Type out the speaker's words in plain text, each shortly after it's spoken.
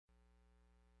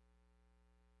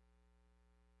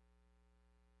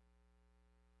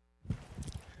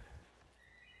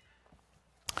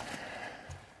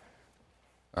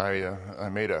I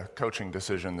made a coaching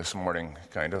decision this morning,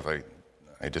 kind of.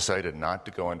 I decided not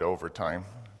to go into overtime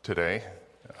today.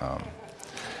 I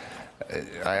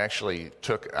actually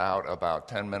took out about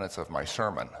 10 minutes of my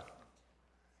sermon.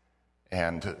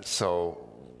 And so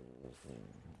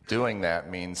doing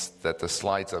that means that the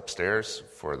slides upstairs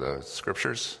for the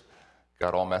scriptures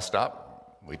got all messed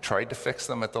up. We tried to fix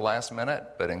them at the last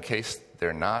minute, but in case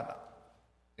they're not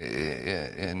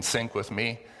in sync with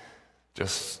me,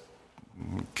 just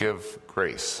give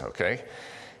grace, okay?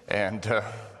 And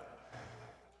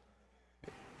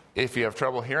if you have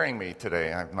trouble hearing me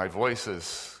today, my voice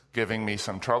is giving me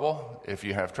some trouble. If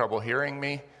you have trouble hearing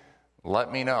me,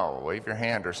 let me know. Wave your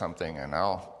hand or something, and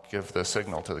I'll give the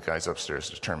signal to the guys upstairs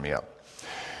to turn me up.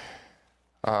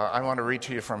 I want to read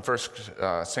to you from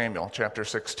 1 Samuel chapter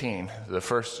 16, the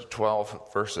first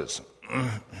 12 verses.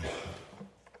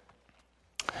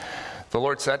 The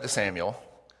Lord said to Samuel,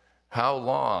 "How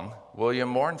long will you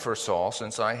mourn for Saul,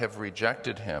 since I have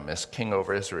rejected him as king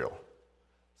over Israel?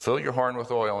 Fill your horn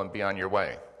with oil and be on your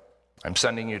way. I'm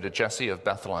sending you to Jesse of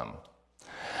Bethlehem.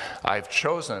 I've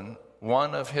chosen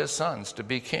one of his sons to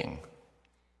be king."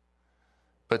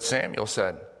 But Samuel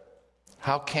said,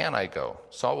 "How can I go?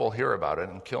 Saul will hear about it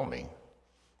and kill me."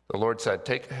 The Lord said,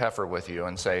 "Take a heifer with you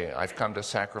and say, 'I've come to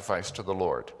sacrifice to the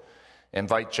Lord.'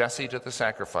 Invite Jesse to the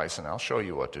sacrifice, and I'll show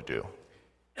you what to do.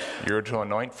 You're to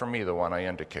anoint for me the one I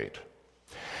indicate."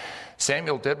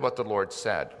 Samuel did what the Lord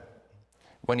said.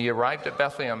 When he arrived at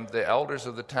Bethlehem, the elders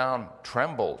of the town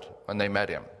trembled when they met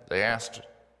him. They asked,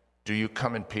 "Do you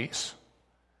come in peace?"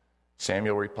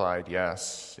 Samuel replied,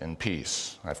 "Yes, in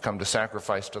peace. I've come to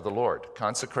sacrifice to the Lord.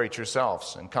 Consecrate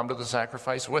yourselves and come to the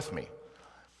sacrifice with me."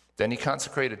 Then he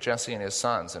consecrated Jesse and his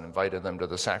sons and invited them to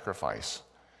the sacrifice.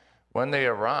 When they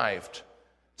arrived,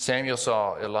 Samuel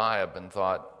saw Eliab and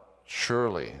thought,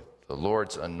 "Surely the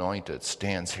Lord's anointed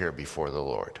stands here before the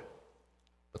Lord."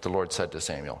 But the Lord said to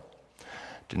Samuel,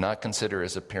 "Do not consider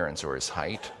his appearance or his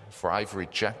height, for I've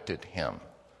rejected him.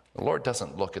 The Lord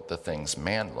doesn't look at the things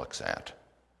man looks at.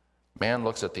 Man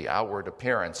looks at the outward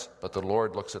appearance, but the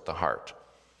Lord looks at the heart."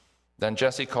 Then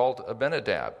Jesse called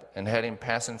Abinadab and had him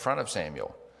pass in front of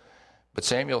Samuel. But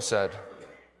Samuel said,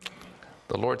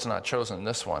 "The Lord's not chosen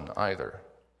this one either."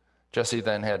 Jesse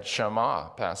then had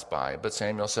Shammah pass by, but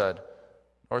Samuel said,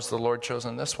 "Nor has the Lord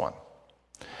chosen this one."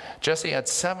 Jesse had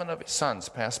 7 of his sons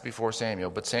pass before Samuel,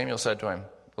 but Samuel said to him,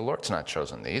 "The Lord's not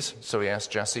chosen these." So he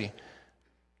asked Jesse,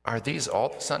 "Are these all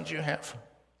the sons you have?"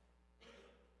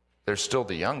 "They're still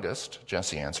the youngest,"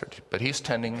 Jesse answered, "but he's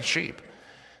tending the sheep."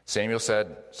 Samuel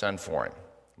said, "Send for him.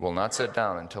 We'll not sit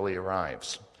down until he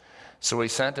arrives." So he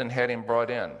sent and had him brought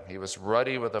in. He was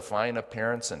ruddy with a fine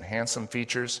appearance and handsome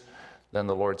features. Then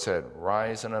the Lord said,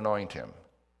 "Rise and anoint him.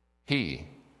 He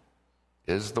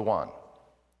is the one."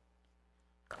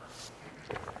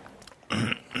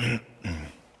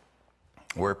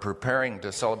 We're preparing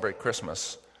to celebrate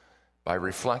Christmas by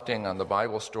reflecting on the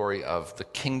Bible story of the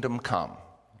kingdom come.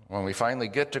 When we finally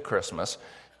get to Christmas,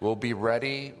 we'll be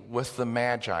ready with the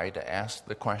Magi to ask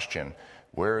the question,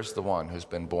 where is the one who's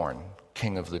been born,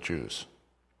 King of the Jews?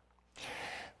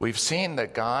 We've seen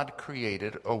that God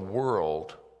created a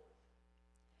world,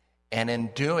 and in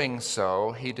doing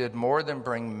so, he did more than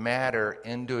bring matter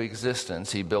into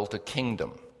existence. He built a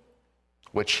kingdom,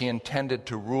 which he intended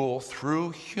to rule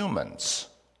through humans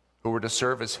who were to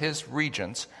serve as his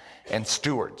regents and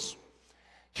stewards.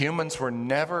 Humans were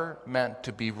never meant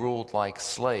to be ruled like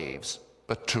slaves,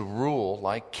 but to rule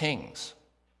like kings.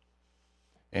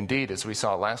 Indeed, as we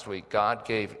saw last week, God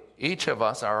gave each of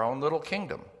us our own little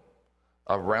kingdom,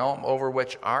 a realm over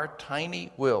which our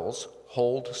tiny wills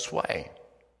hold sway.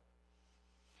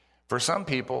 For some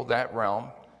people, that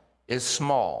realm is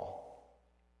small.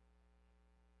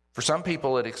 For some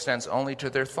people, it extends only to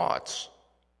their thoughts.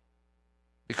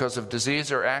 Because of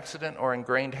disease or accident or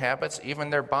ingrained habits, even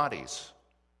their bodies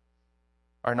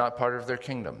are not part of their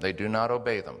kingdom. They do not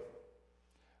obey them.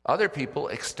 Other people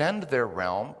extend their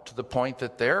realm to the point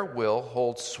that their will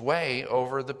holds sway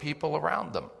over the people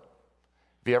around them.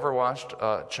 Have you ever watched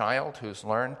a child who's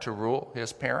learned to rule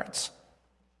his parents?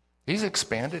 He's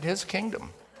expanded his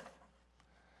kingdom.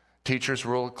 Teachers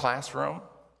rule a classroom.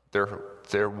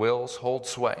 Their wills hold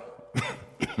sway.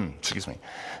 Excuse me.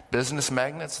 Business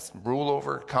magnates rule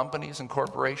over companies and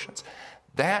corporations.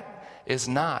 That is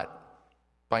not,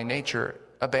 by nature,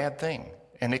 a bad thing,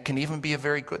 and it can even be a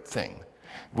very good thing.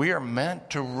 We are meant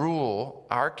to rule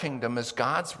our kingdom as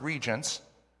God's regents,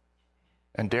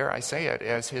 and dare I say it,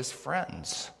 as his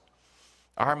friends.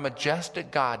 Our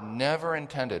majestic God never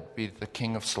intended to be the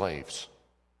king of slaves,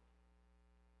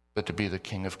 but to be the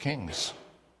King of Kings.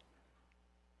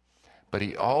 But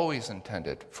he always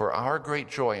intended for our great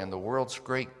joy and the world's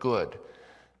great good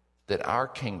that our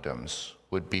kingdoms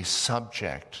would be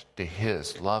subject to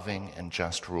his loving and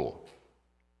just rule.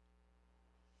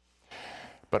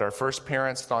 But our first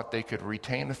parents thought they could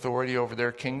retain authority over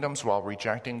their kingdoms while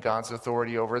rejecting God's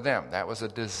authority over them. That was a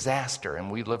disaster,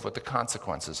 and we live with the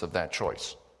consequences of that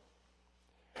choice.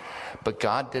 But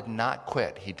God did not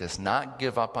quit. He does not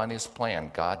give up on his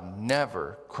plan. God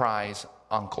never cries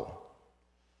uncle.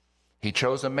 He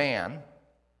chose a man,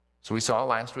 so we saw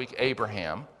last week,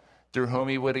 Abraham, through whom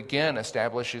he would again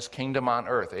establish his kingdom on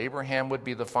earth. Abraham would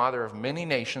be the father of many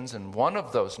nations, and one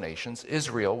of those nations,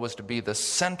 Israel, was to be the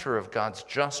center of God's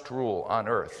just rule on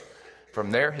earth.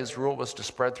 From there, his rule was to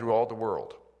spread through all the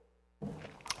world.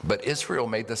 But Israel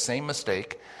made the same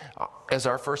mistake as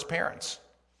our first parents.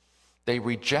 They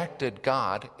rejected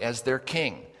God as their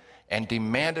king and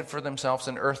demanded for themselves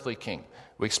an earthly king.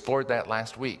 We explored that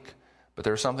last week. But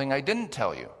there's something I didn't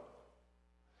tell you.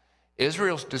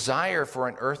 Israel's desire for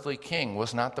an earthly king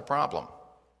was not the problem.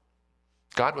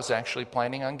 God was actually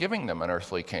planning on giving them an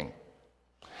earthly king.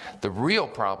 The real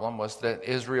problem was that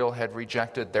Israel had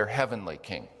rejected their heavenly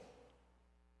king.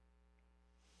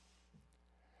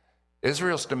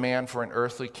 Israel's demand for an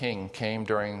earthly king came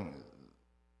during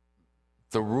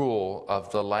the rule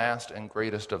of the last and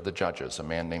greatest of the judges, a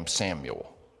man named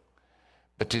Samuel.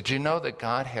 But did you know that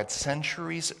God had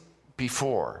centuries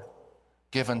before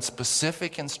given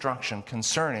specific instruction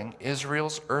concerning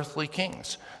Israel's earthly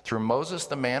kings? Through Moses,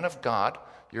 the man of God,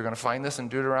 you're going to find this in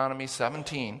Deuteronomy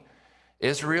 17,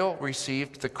 Israel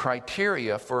received the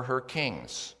criteria for her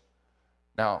kings.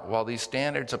 Now, while these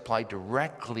standards apply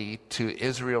directly to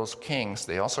Israel's kings,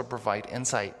 they also provide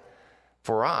insight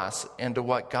for us into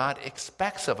what God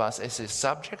expects of us as his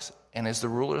subjects and as the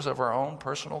rulers of our own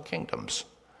personal kingdoms.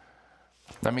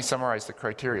 Let me summarize the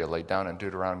criteria laid down in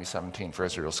Deuteronomy 17 for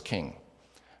Israel's king.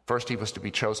 First, he was to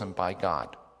be chosen by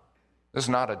God. This is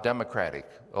not a democratic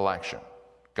election.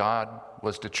 God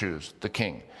was to choose the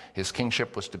king. His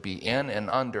kingship was to be in and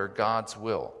under God's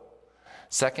will.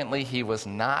 Secondly, he was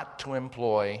not to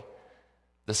employ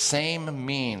the same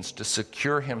means to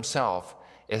secure himself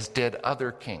as did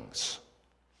other kings.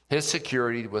 His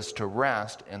security was to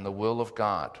rest in the will of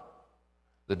God.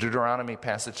 The Deuteronomy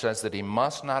passage says that he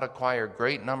must not acquire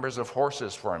great numbers of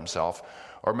horses for himself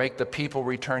or make the people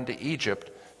return to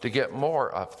Egypt to get more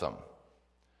of them.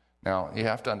 Now, you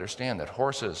have to understand that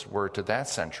horses were to that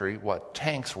century what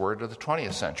tanks were to the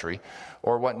 20th century,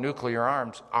 or what nuclear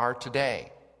arms are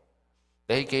today.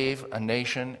 They gave a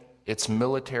nation its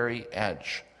military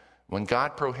edge. When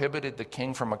God prohibited the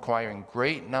king from acquiring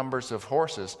great numbers of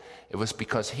horses, it was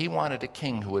because he wanted a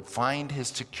king who would find his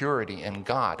security in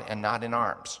God and not in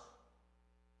arms.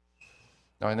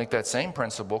 Now, I think that same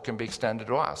principle can be extended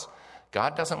to us.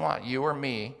 God doesn't want you or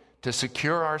me to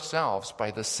secure ourselves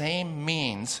by the same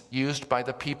means used by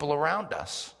the people around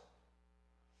us.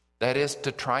 That is,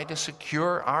 to try to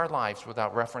secure our lives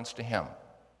without reference to him.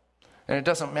 And it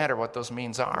doesn't matter what those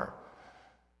means are,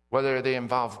 whether they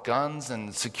involve guns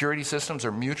and security systems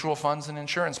or mutual funds and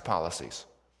insurance policies.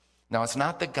 Now, it's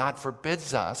not that God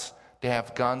forbids us to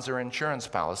have guns or insurance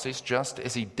policies, just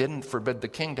as he didn't forbid the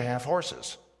king to have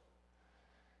horses.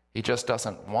 He just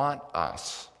doesn't want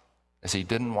us, as he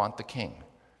didn't want the king,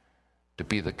 to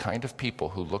be the kind of people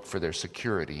who look for their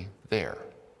security there.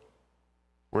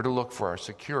 We're to look for our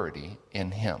security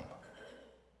in him.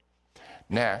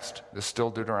 Next, this is still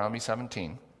Deuteronomy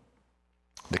 17.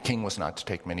 The king was not to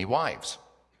take many wives.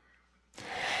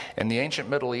 In the ancient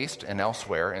Middle East and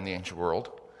elsewhere in the ancient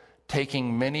world,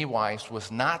 taking many wives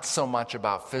was not so much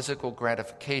about physical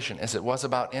gratification as it was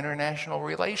about international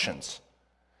relations.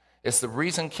 It's the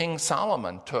reason King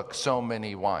Solomon took so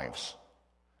many wives,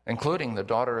 including the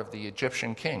daughter of the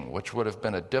Egyptian king, which would have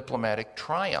been a diplomatic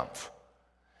triumph.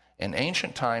 In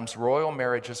ancient times, royal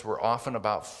marriages were often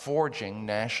about forging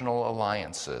national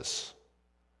alliances.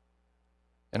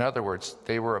 In other words,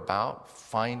 they were about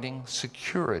finding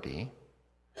security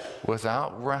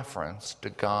without reference to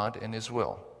God and his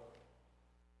will.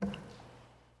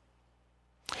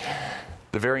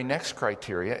 The very next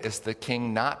criteria is the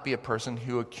king not be a person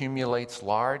who accumulates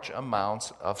large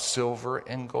amounts of silver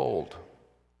and gold.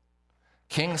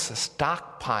 Kings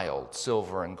stockpiled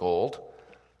silver and gold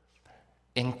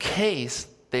in case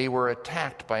they were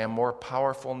attacked by a more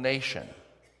powerful nation,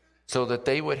 so that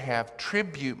they would have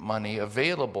tribute money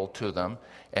available to them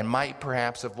and might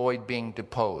perhaps avoid being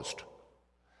deposed.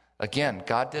 Again,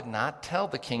 God did not tell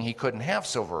the king he couldn't have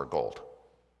silver or gold.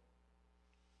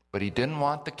 But he didn't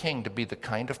want the king to be the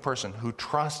kind of person who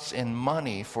trusts in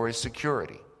money for his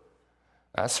security.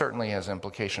 That certainly has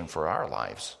implication for our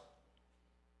lives.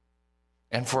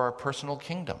 and for our personal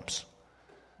kingdoms.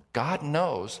 God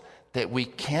knows that we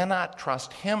cannot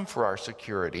trust him for our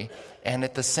security and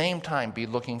at the same time be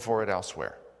looking for it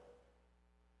elsewhere.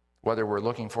 Whether we're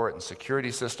looking for it in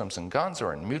security systems and guns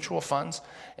or in mutual funds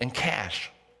and cash.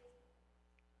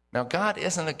 Now, God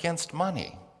isn't against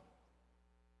money.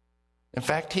 In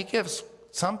fact, he gives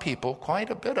some people quite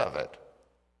a bit of it.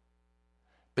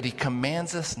 But he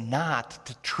commands us not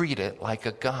to treat it like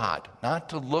a god, not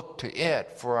to look to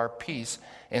it for our peace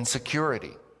and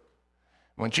security.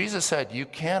 When Jesus said, you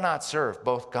cannot serve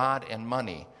both God and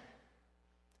money,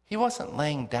 he wasn't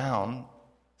laying down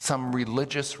some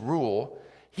religious rule.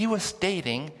 He was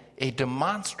stating a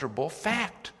demonstrable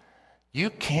fact. You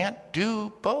can't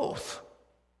do both.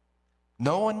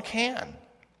 No one can.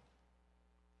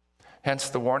 Hence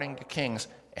the warning to kings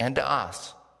and to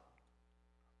us,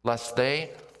 lest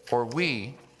they or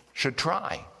we should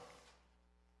try.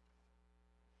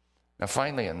 Now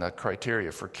finally, in the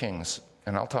criteria for kings,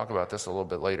 and I'll talk about this a little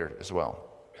bit later as well.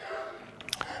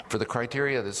 For the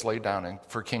criteria that's laid down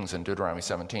for kings in Deuteronomy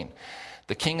 17,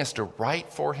 the king is to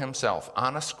write for himself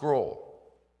on a scroll.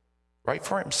 Write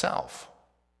for himself.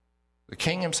 The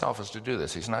king himself is to do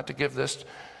this. He's not to give this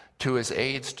to his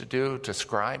aides to do, to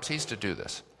scribes. He's to do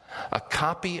this. A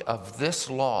copy of this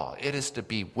law, it is to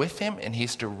be with him, and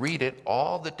he's to read it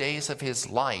all the days of his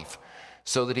life,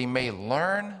 so that he may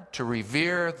learn to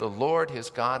revere the Lord his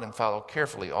God and follow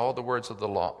carefully all the words of the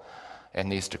law and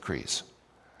these decrees.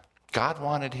 God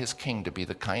wanted his king to be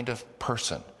the kind of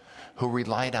person who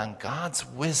relied on God's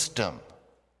wisdom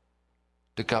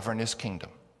to govern his kingdom.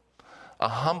 A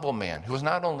humble man who was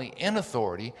not only in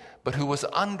authority, but who was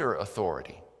under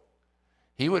authority.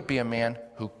 He would be a man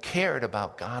who cared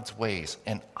about God's ways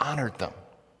and honored them.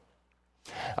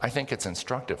 I think it's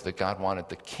instructive that God wanted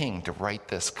the king to write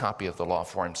this copy of the law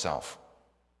for himself.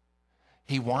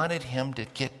 He wanted him to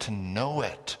get to know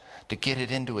it, to get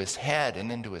it into his head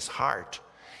and into his heart.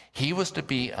 He was to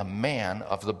be a man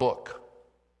of the book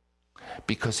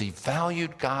because he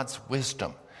valued God's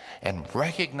wisdom and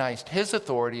recognized his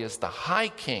authority as the high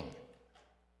king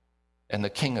and the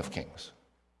King of Kings.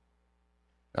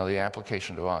 Now, the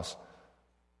application to us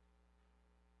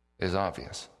is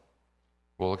obvious.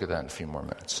 We'll look at that in a few more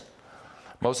minutes.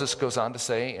 Moses goes on to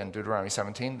say in Deuteronomy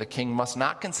 17, the king must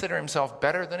not consider himself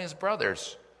better than his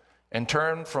brothers and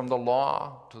turn from the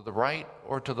law to the right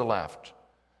or to the left.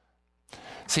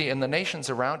 See, in the nations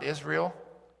around Israel,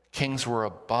 kings were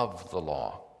above the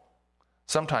law.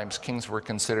 Sometimes kings were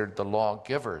considered the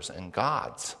lawgivers and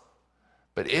gods.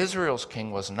 But Israel's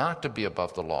king was not to be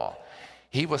above the law.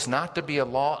 He was not to be a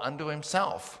law unto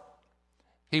himself.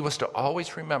 He was to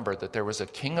always remember that there was a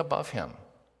king above him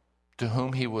to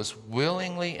whom he was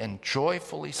willingly and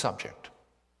joyfully subject.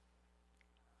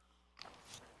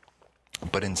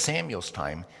 But in Samuel's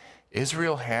time,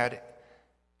 Israel had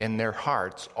in their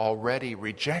hearts already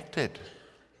rejected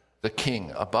the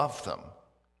king above them,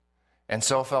 and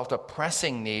so felt a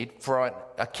pressing need for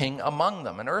a king among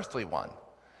them, an earthly one.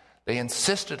 They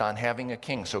insisted on having a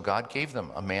king, so God gave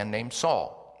them a man named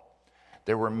Saul.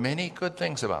 There were many good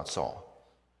things about Saul.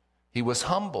 He was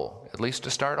humble, at least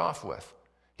to start off with.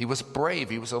 He was brave.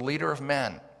 He was a leader of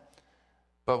men.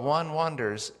 But one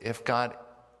wonders if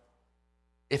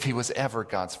he was ever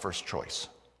God's first choice.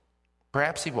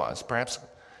 Perhaps he was. Perhaps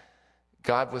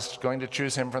God was going to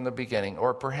choose him from the beginning.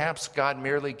 Or perhaps God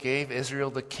merely gave Israel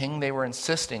the king they were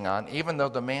insisting on, even though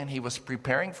the man he was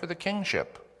preparing for the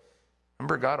kingship.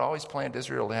 Remember, God always planned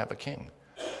Israel to have a king.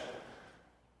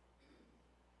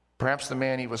 Perhaps the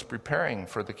man he was preparing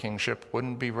for the kingship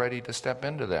wouldn't be ready to step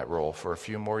into that role for a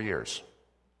few more years.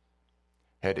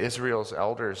 Had Israel's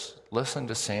elders listened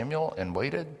to Samuel and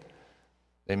waited,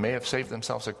 they may have saved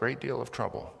themselves a great deal of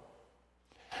trouble.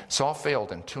 Saul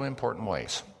failed in two important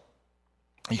ways.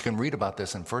 You can read about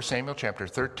this in 1 Samuel chapter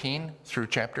 13 through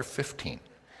chapter 15.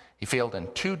 He failed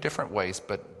in two different ways,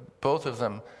 but both of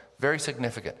them very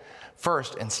significant.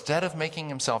 First, instead of making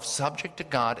himself subject to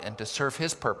God and to serve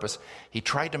his purpose, he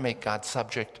tried to make God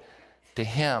subject to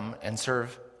him and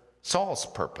serve Saul's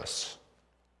purpose.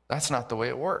 That's not the way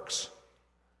it works.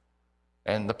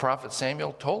 And the prophet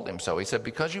Samuel told him so. He said,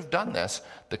 because you've done this,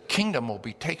 the kingdom will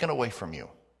be taken away from you.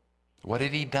 What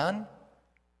had he done?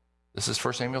 This is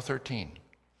 1 Samuel 13.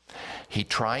 He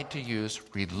tried to use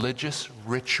religious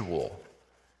ritual,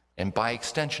 and by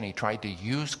extension, he tried to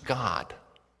use God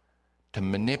to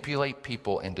manipulate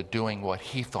people into doing what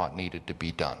he thought needed to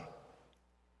be done.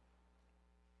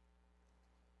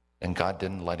 And God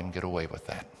didn't let him get away with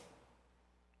that.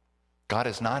 God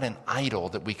is not an idol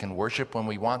that we can worship when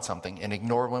we want something and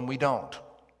ignore when we don't.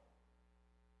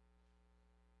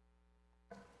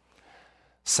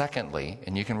 Secondly,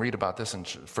 and you can read about this in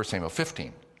 1 Samuel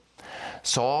 15,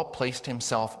 Saul placed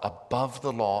himself above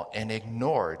the law and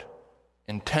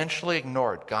intentionally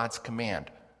ignored God's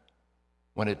command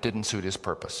when it didn't suit his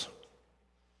purpose.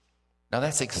 Now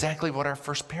that's exactly what our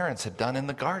first parents had done in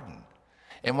the garden,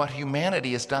 and what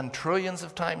humanity has done trillions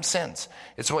of times since.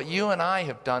 It's what you and I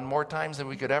have done more times than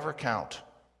we could ever count.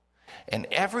 And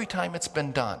every time it's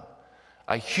been done,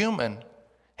 a human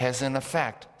has in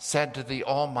effect said to the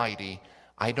Almighty,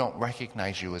 I don't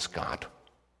recognize you as God.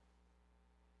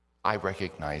 I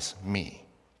recognize me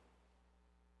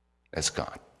as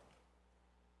God.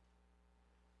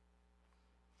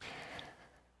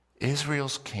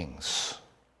 Israel's kings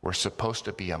were supposed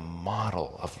to be a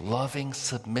model of loving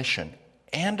submission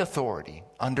and authority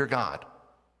under God.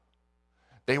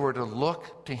 They were to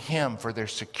look to him for their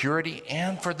security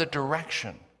and for the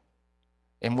direction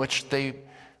in which they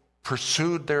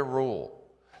pursued their rule.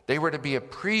 They were to be a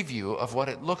preview of what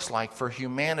it looks like for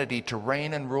humanity to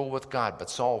reign and rule with God. But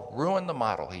Saul ruined the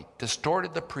model. He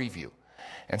distorted the preview.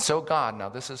 And so God, now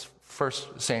this is 1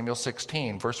 Samuel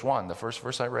 16, verse 1, the first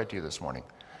verse I read to you this morning,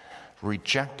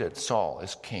 rejected Saul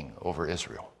as king over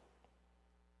Israel.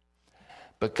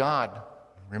 But God,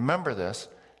 remember this,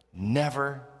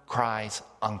 never cries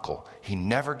uncle. He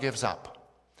never gives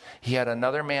up. He had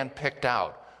another man picked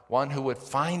out, one who would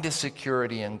find his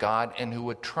security in God and who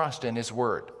would trust in his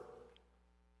word.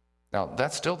 Now,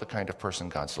 that's still the kind of person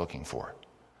God's looking for.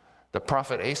 The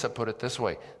prophet Asa put it this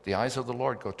way, the eyes of the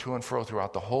Lord go to and fro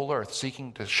throughout the whole earth,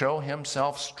 seeking to show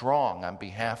himself strong on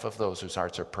behalf of those whose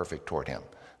hearts are perfect toward him.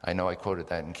 I know I quoted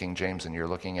that in King James and you're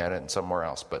looking at it in somewhere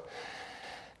else, but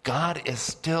God is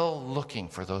still looking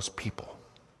for those people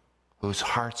whose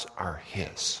hearts are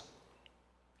his.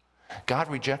 God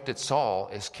rejected Saul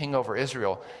as king over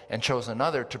Israel and chose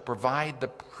another to provide the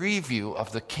preview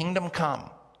of the kingdom come.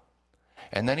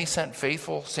 And then he sent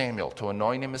faithful Samuel to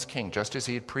anoint him as king, just as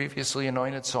he had previously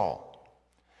anointed Saul.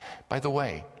 By the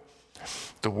way,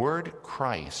 the word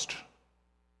Christ,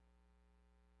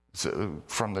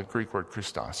 from the Greek word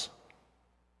Christos,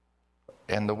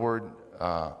 and the word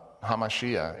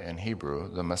Hamashiach in Hebrew,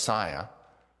 the Messiah,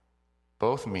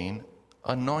 both mean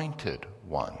anointed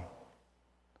one.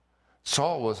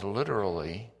 Saul was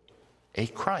literally a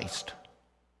Christ,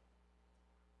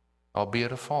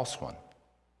 albeit a false one.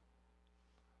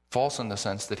 False in the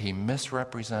sense that he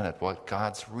misrepresented what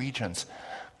God's regents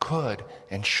could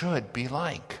and should be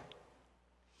like.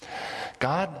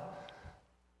 God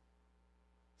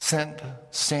sent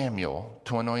Samuel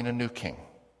to anoint a new king.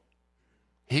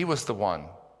 He was the one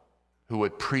who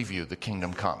would preview the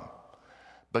kingdom come.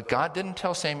 But God didn't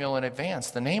tell Samuel in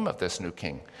advance the name of this new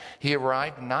king. He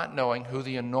arrived not knowing who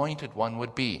the anointed one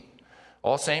would be.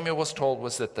 All Samuel was told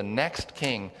was that the next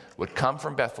king would come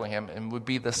from Bethlehem and would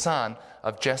be the son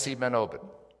of Jesse ben Obed.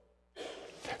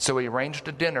 So he arranged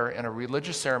a dinner and a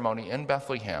religious ceremony in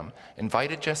Bethlehem,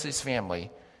 invited Jesse's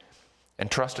family, and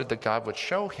trusted that God would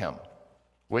show him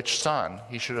which son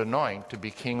he should anoint to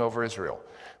be king over Israel.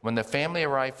 When the family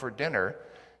arrived for dinner,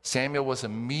 Samuel was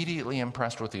immediately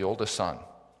impressed with the oldest son,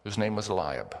 whose name was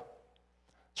Eliab.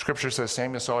 Scripture says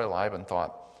Samuel saw Eliab and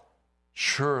thought,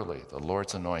 surely the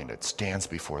Lord's anointed stands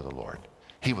before the Lord.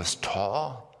 He was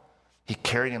tall. He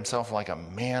carried himself like a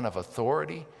man of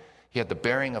authority. He had the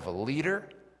bearing of a leader.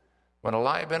 When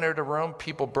Eliab entered a room,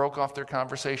 people broke off their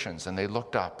conversations and they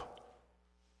looked up.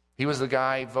 He was the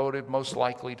guy voted most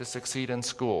likely to succeed in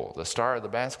school, the star of the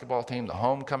basketball team, the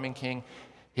homecoming king.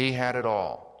 He had it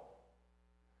all,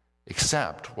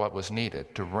 except what was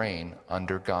needed to reign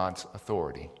under God's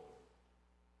authority: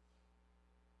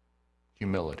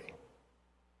 humility.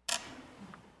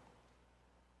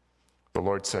 The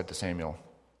Lord said to Samuel,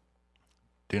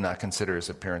 do not consider his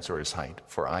appearance or his height,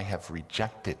 for I have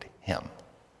rejected him.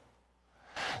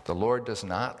 The Lord does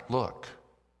not look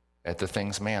at the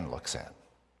things man looks at.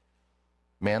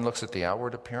 Man looks at the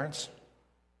outward appearance,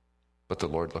 but the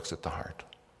Lord looks at the heart.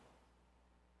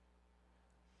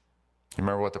 You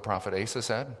remember what the prophet Asa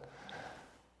said?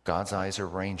 God's eyes are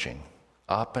ranging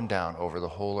up and down over the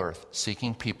whole earth,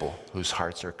 seeking people whose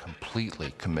hearts are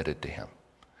completely committed to him.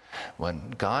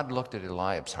 When God looked at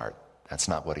Eliab's heart, that's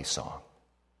not what he saw.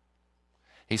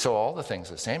 He saw all the things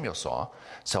that Samuel saw: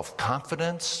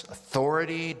 self-confidence,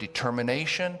 authority,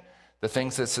 determination, the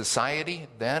things that society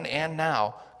then and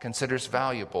now considers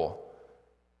valuable.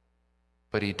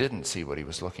 But he didn't see what he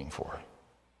was looking for: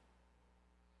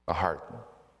 a heart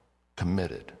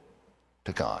committed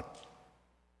to God.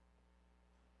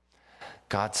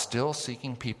 God's still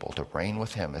seeking people to reign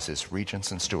with him as his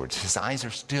regents and stewards. His eyes are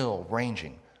still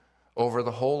ranging over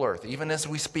the whole earth, even as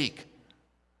we speak,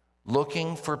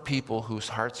 looking for people whose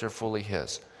hearts are fully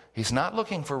his. He's not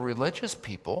looking for religious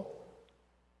people.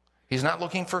 He's not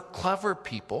looking for clever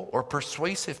people or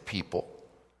persuasive people.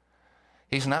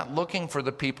 He's not looking for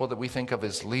the people that we think of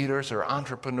as leaders or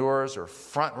entrepreneurs or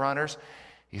front runners.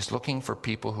 He's looking for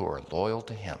people who are loyal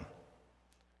to him,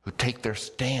 who take their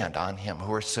stand on him,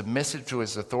 who are submissive to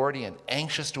his authority and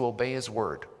anxious to obey his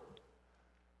word.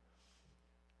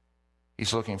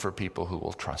 He's looking for people who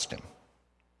will trust him.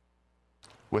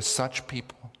 With such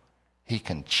people, he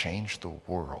can change the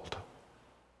world.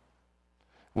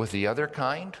 With the other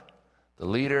kind, the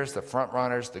leaders, the front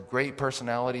runners, the great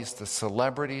personalities, the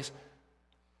celebrities,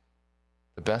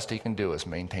 the best he can do is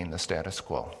maintain the status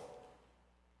quo.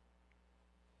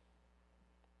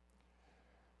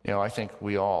 You know, I think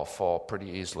we all fall pretty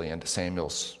easily into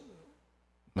Samuel's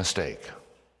mistake.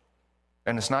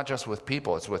 And it's not just with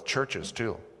people, it's with churches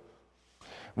too.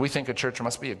 We think a church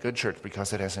must be a good church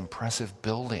because it has impressive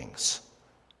buildings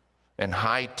and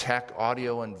high-tech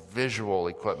audio and visual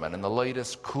equipment and the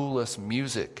latest, coolest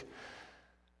music.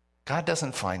 God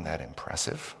doesn't find that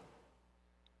impressive.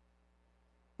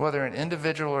 Whether an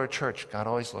individual or a church, God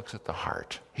always looks at the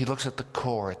heart. He looks at the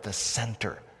core, at the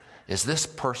center. Is this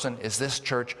person, is this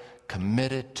church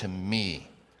committed to me?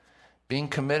 Being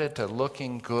committed to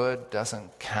looking good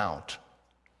doesn't count.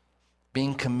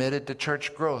 Being committed to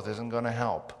church growth isn't going to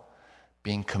help.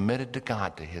 Being committed to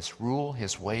God, to his rule,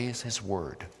 his ways, his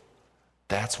word.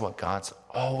 That's what God's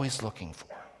always looking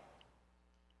for.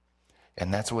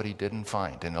 And that's what he didn't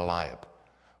find in Eliab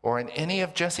or in any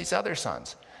of Jesse's other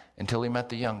sons until he met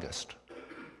the youngest,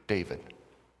 David.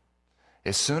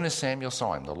 As soon as Samuel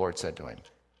saw him, the Lord said to him,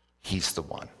 he's the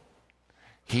one.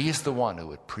 He's the one who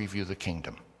would preview the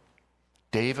kingdom.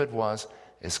 David was,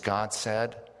 as God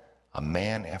said, a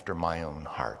man after my own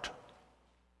heart.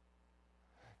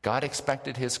 God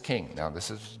expected his king, now this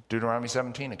is Deuteronomy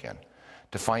 17 again,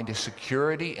 to find his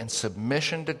security and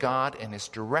submission to God and his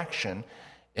direction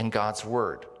in God's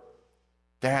word.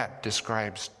 That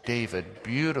describes David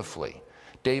beautifully.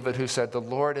 David who said, the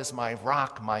Lord is my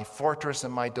rock, my fortress,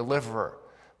 and my deliverer.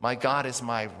 My God is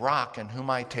my rock in whom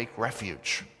I take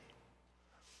refuge.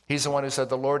 He's the one who said,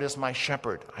 the Lord is my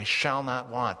shepherd, I shall not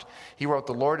want. He wrote,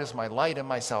 the Lord is my light and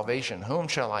my salvation. Whom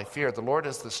shall I fear? The Lord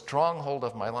is the stronghold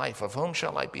of my life. Of whom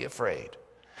shall I be afraid?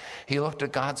 He looked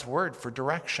at God's word for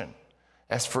direction.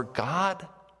 As for God,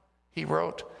 he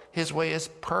wrote, his way is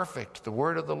perfect. The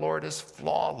word of the Lord is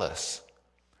flawless.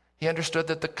 He understood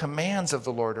that the commands of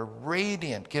the Lord are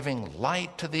radiant, giving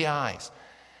light to the eyes.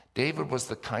 David was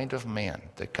the kind of man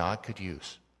that God could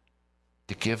use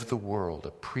to give the world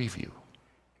a preview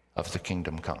of the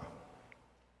kingdom come.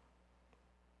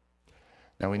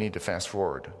 Now we need to fast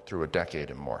forward through a decade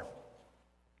and more.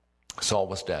 Saul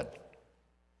was dead.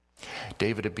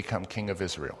 David had become king of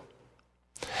Israel.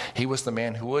 He was the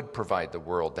man who would provide the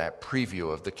world that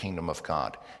preview of the kingdom of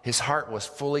God. His heart was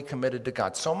fully committed to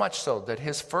God, so much so that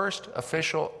his first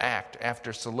official act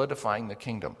after solidifying the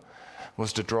kingdom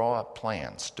was to draw up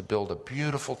plans to build a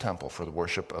beautiful temple for the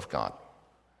worship of God.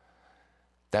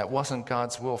 That wasn't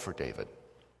God's will for David,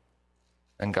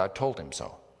 and God told him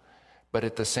so. But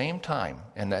at the same time,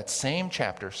 in that same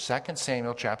chapter, 2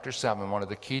 Samuel chapter 7, one of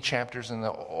the key chapters in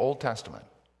the Old Testament,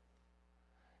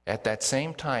 at that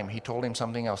same time, he told him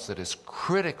something else that is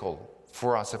critical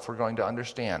for us if we're going to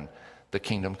understand the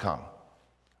kingdom come.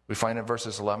 We find in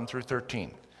verses 11 through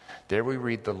 13. There we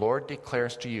read, the Lord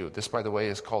declares to you, this by the way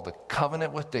is called the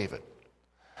covenant with David.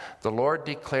 The Lord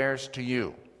declares to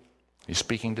you, he's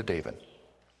speaking to David,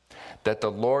 that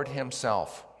the Lord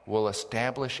himself will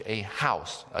establish a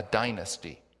house, a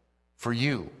dynasty, for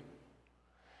you.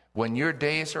 When your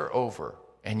days are over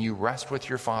and you rest with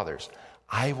your fathers,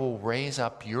 I will raise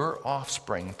up your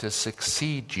offspring to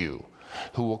succeed you,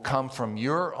 who will come from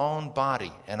your own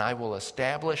body, and I will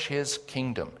establish his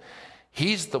kingdom.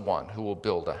 He's the one who will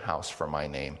build a house for my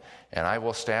name, and I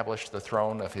will establish the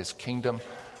throne of his kingdom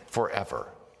forever.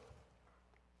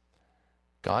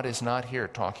 God is not here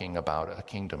talking about a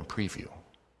kingdom preview.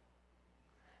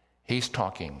 He's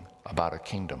talking about a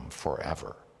kingdom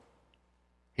forever.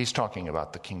 He's talking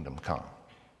about the kingdom come.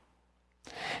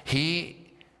 He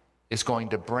is going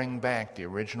to bring back the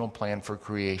original plan for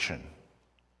creation.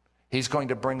 He's going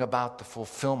to bring about the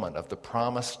fulfillment of the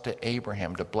promise to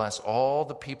Abraham to bless all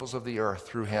the peoples of the earth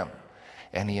through him.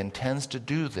 And he intends to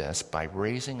do this by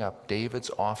raising up David's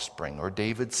offspring, or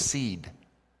David's seed,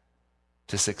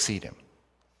 to succeed him.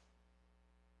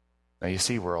 Now you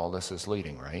see where all this is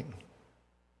leading, right?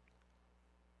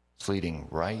 It's leading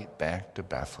right back to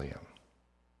Bethlehem,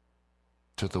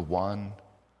 to the one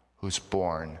who's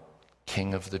born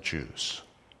King of the Jews.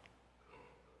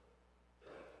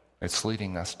 It's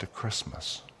leading us to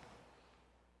Christmas.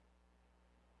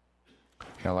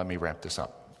 Now let me wrap this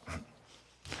up.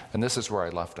 And this is where I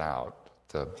left out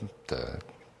the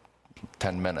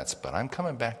 10 minutes, but I'm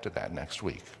coming back to that next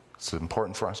week. It's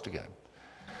important for us to get.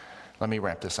 Let me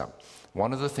wrap this up.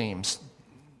 One of the themes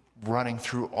running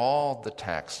through all the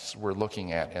texts we're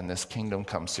looking at in this Kingdom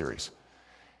Come series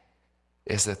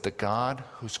is that the God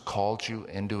who's called you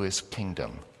into his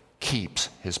kingdom keeps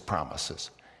his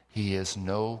promises. He is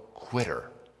no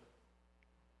quitter.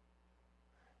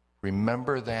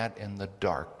 Remember that in the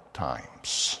dark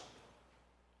times.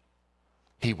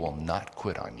 He will not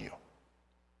quit on you.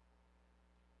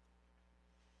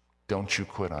 Don't you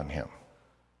quit on him.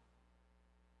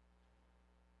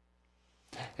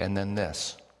 And then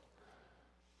this.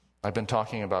 I've been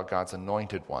talking about God's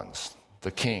anointed ones,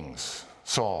 the kings,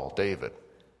 Saul, David.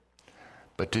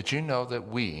 But did you know that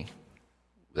we,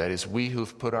 that is we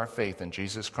who've put our faith in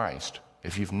Jesus Christ,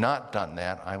 if you've not done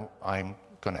that, I'm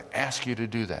going to ask you to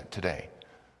do that today.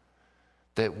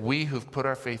 That we who've put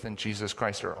our faith in Jesus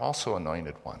Christ are also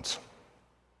anointed ones.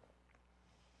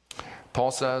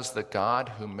 Paul says that God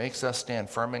who makes us stand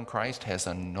firm in Christ has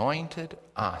anointed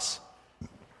us,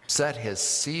 set his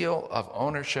seal of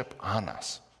ownership on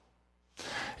us,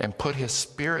 and put his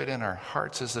Spirit in our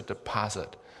hearts as a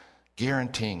deposit,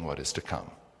 guaranteeing what is to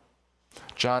come.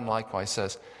 John likewise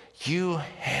says, you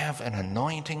have an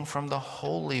anointing from the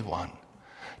Holy One.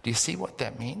 Do you see what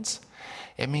that means?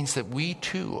 It means that we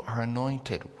too are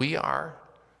anointed. We are,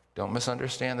 don't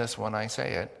misunderstand this when I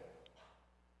say it,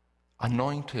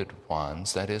 anointed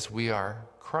ones. That is, we are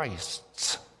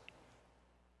Christ's.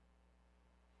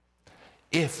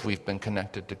 If we've been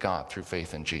connected to God through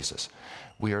faith in Jesus.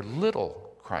 We are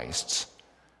little Christs,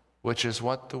 which is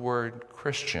what the word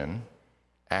Christian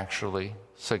actually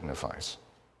signifies.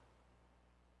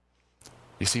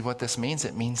 You see what this means?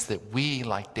 It means that we,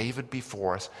 like David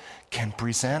before us, can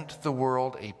present the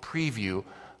world a preview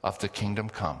of the kingdom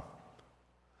come.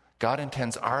 God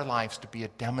intends our lives to be a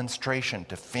demonstration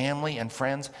to family and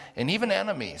friends and even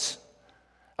enemies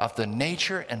of the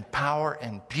nature and power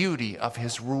and beauty of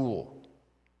his rule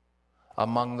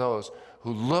among those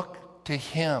who look to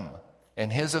him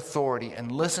and his authority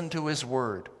and listen to his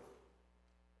word.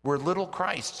 We're little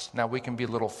Christs. Now we can be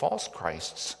little false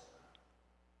Christs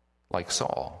like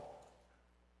Saul,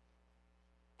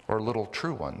 or little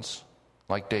true ones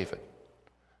like David,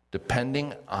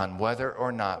 depending on whether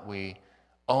or not we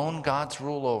own God's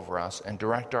rule over us and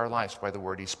direct our lives by the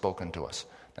word he's spoken to us.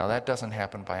 Now that doesn't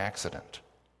happen by accident,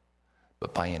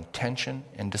 but by intention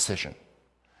and decision.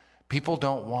 People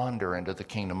don't wander into the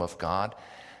kingdom of God.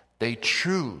 They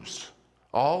choose,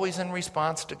 always in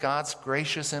response to God's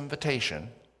gracious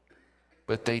invitation,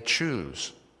 but they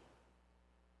choose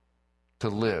to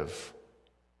live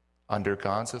under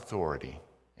God's authority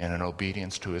and in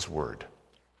obedience to his word.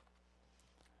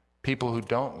 People who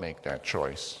don't make that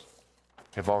choice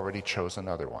have already chosen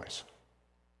otherwise.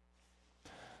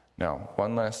 Now,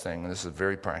 one last thing, and this is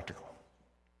very practical.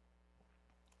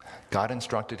 God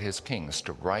instructed his kings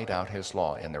to write out his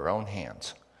law in their own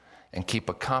hands and keep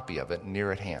a copy of it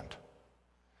near at hand.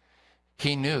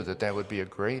 He knew that that would be a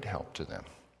great help to them.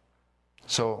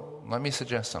 So let me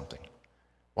suggest something.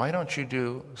 Why don't you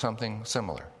do something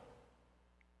similar?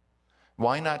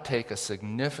 Why not take a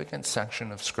significant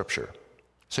section of Scripture,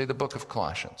 say the book of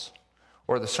Colossians,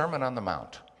 or the Sermon on the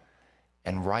Mount,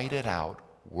 and write it out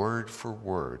word for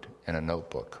word in a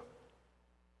notebook?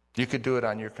 You could do it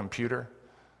on your computer,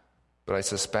 but I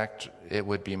suspect it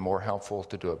would be more helpful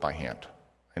to do it by hand.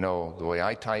 I know the way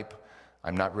I type,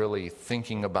 I'm not really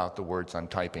thinking about the words I'm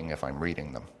typing if I'm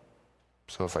reading them.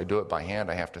 So if I do it by hand,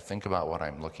 I have to think about what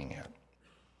I'm looking at.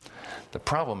 The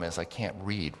problem is I can't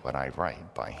read what I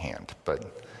write by hand,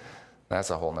 but that's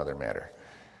a whole other matter.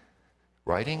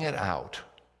 Writing it out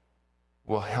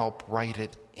will help write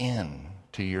it in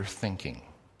to your thinking,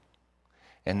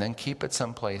 and then keep it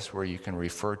someplace where you can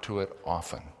refer to it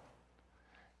often.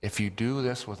 If you do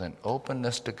this with an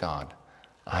openness to God,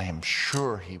 I am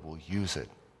sure he will use it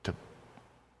to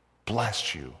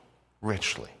bless you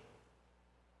richly.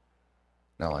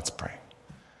 Now let's pray.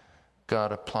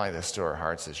 God, apply this to our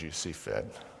hearts as you see fit.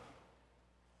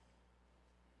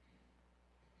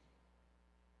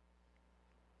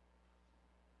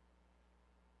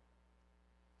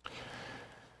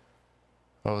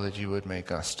 Oh, that you would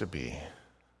make us to be,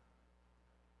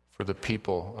 for the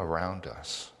people around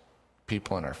us,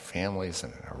 people in our families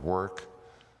and in our work,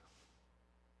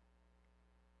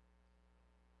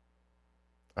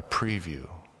 a preview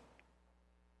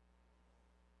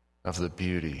of the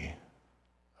beauty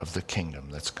of the kingdom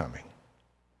that's coming.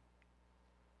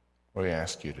 We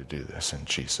ask you to do this in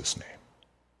Jesus' name.